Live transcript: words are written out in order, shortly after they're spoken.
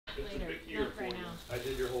Later, not right now. I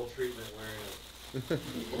did your whole treatment wearing it.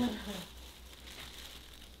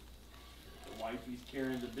 The wifey's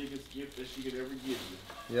carrying the biggest gift that she could ever give you.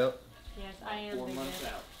 Yep. Yes, I am. 4 months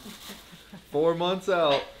out. 4 months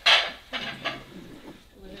out.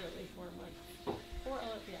 Literally 4 months.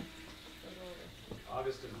 Yeah.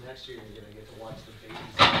 August of next year, you're gonna get to watch the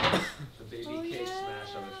baby cake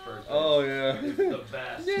smash on his first. Oh yeah. It's the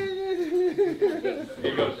best.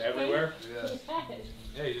 It goes everywhere. Yes.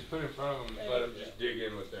 Yeah, you just put it in front of them and let them just dig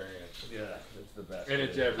in with their hands. Yeah, it's the best. And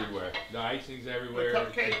it's everywhere. The icing's The everywhere.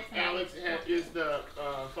 cupcake, Alex, is the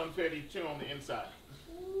confetti too on the inside.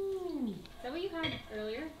 Ooh. Is that what you had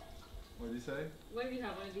earlier? What did you say? What did you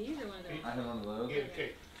have? One of these or one of those? I had one of those. Yeah,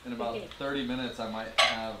 cake. In about 30 minutes, I might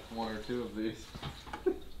have 1 or 2 of these.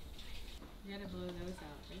 You gotta blow those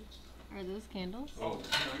out, right? Are those candles? Oh,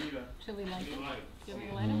 Should we light them? Should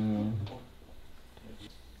we light them?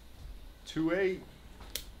 2-8.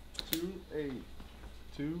 2-8.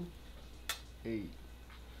 2-8.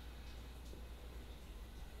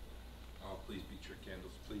 Oh, please be trick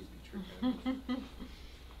candles. Please be trick candles.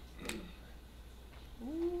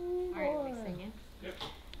 Alright, are we singing? Yep.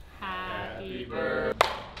 Happy birthday.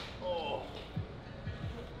 Oh.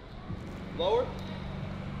 Lower?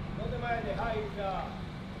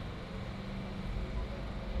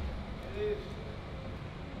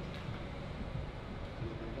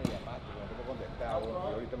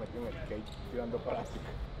 Ahorita metí en el cake tirando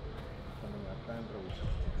plástico cuando me están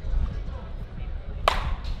revisando.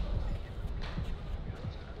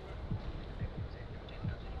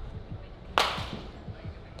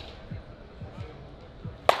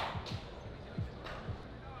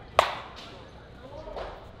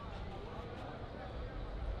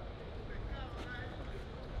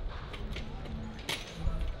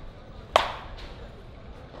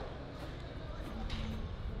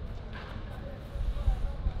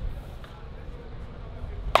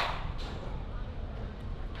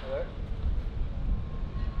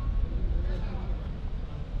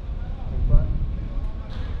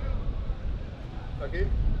 Okay.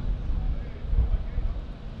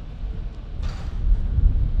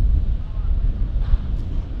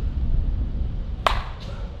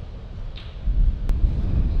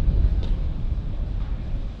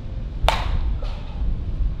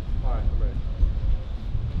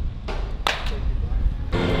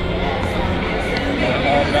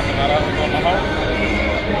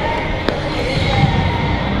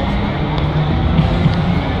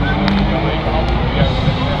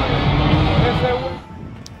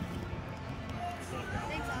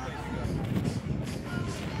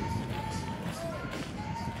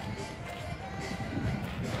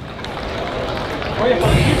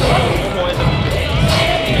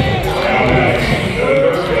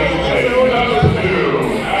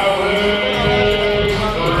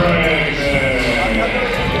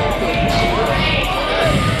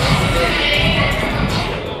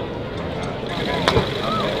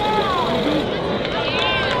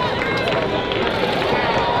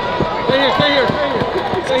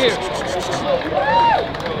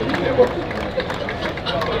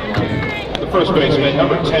 First baseman,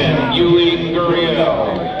 number 10, Yuli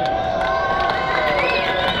Gurriel.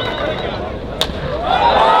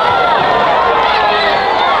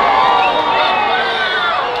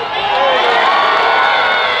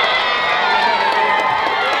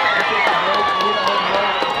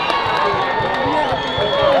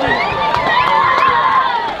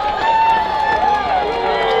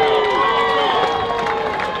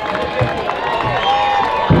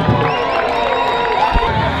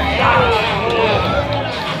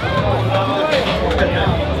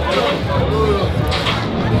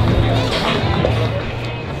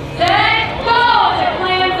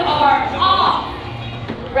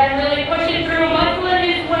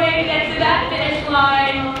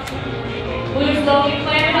 Slowly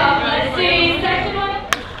clearing up. Let's see. Section 1.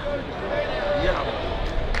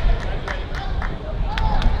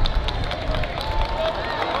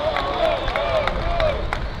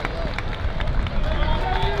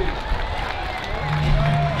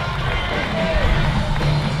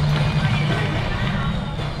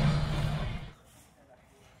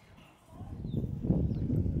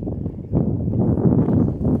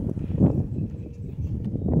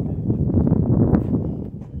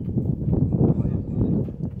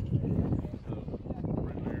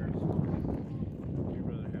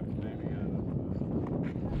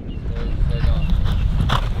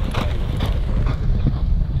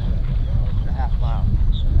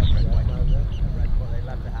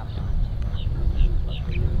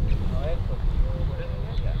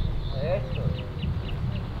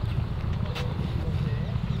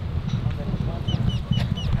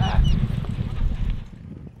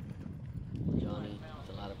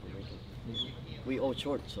 all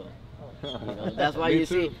short, so you know that's why you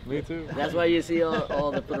see. Me too. That's why you see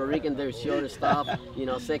all the Puerto Rican, they're short stuff. You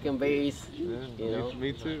know, second base. Yeah, You know,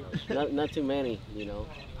 me too. not too many. You know.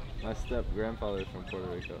 My step grandfather's from Puerto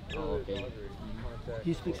Rico. Oh, okay.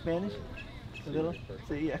 You speak Spanish? A little?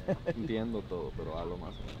 Sí, yeah. Entiendo todo, pero hablo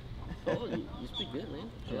más o menos. Oh, you speak good, man.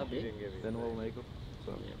 Habla bien. De Nuevo México.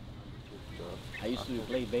 So, Yeah. I used to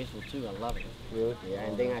play baseball too. I love it. really? Yeah,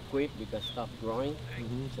 and then I quit because it stopped growing.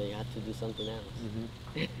 Mhm. So you had to do something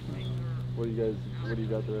else. What do you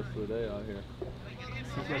got the rest of the day out here?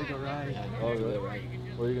 He's got to go ride. Yeah, Oh, to really? go right.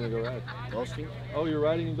 Where are you gonna go ride? Gulfstream? Oh, you're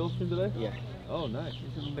riding in Gulfstream today? Yeah. Oh, nice.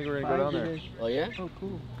 I think we're gonna go down there. Oh yeah? Oh,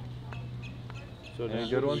 cool. So Any that's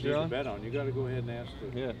good what ones we need you're to on? bet on. You gotta go ahead and ask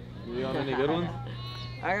the. Yeah. You on any good ones?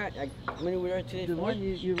 I many we are today? The Four? one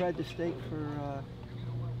you ride the stake for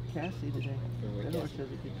Cassie today. For I know it Cassie.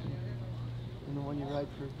 says it good too. And the one you ride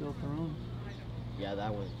for Bill Perone. Yeah,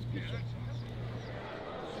 that one's good.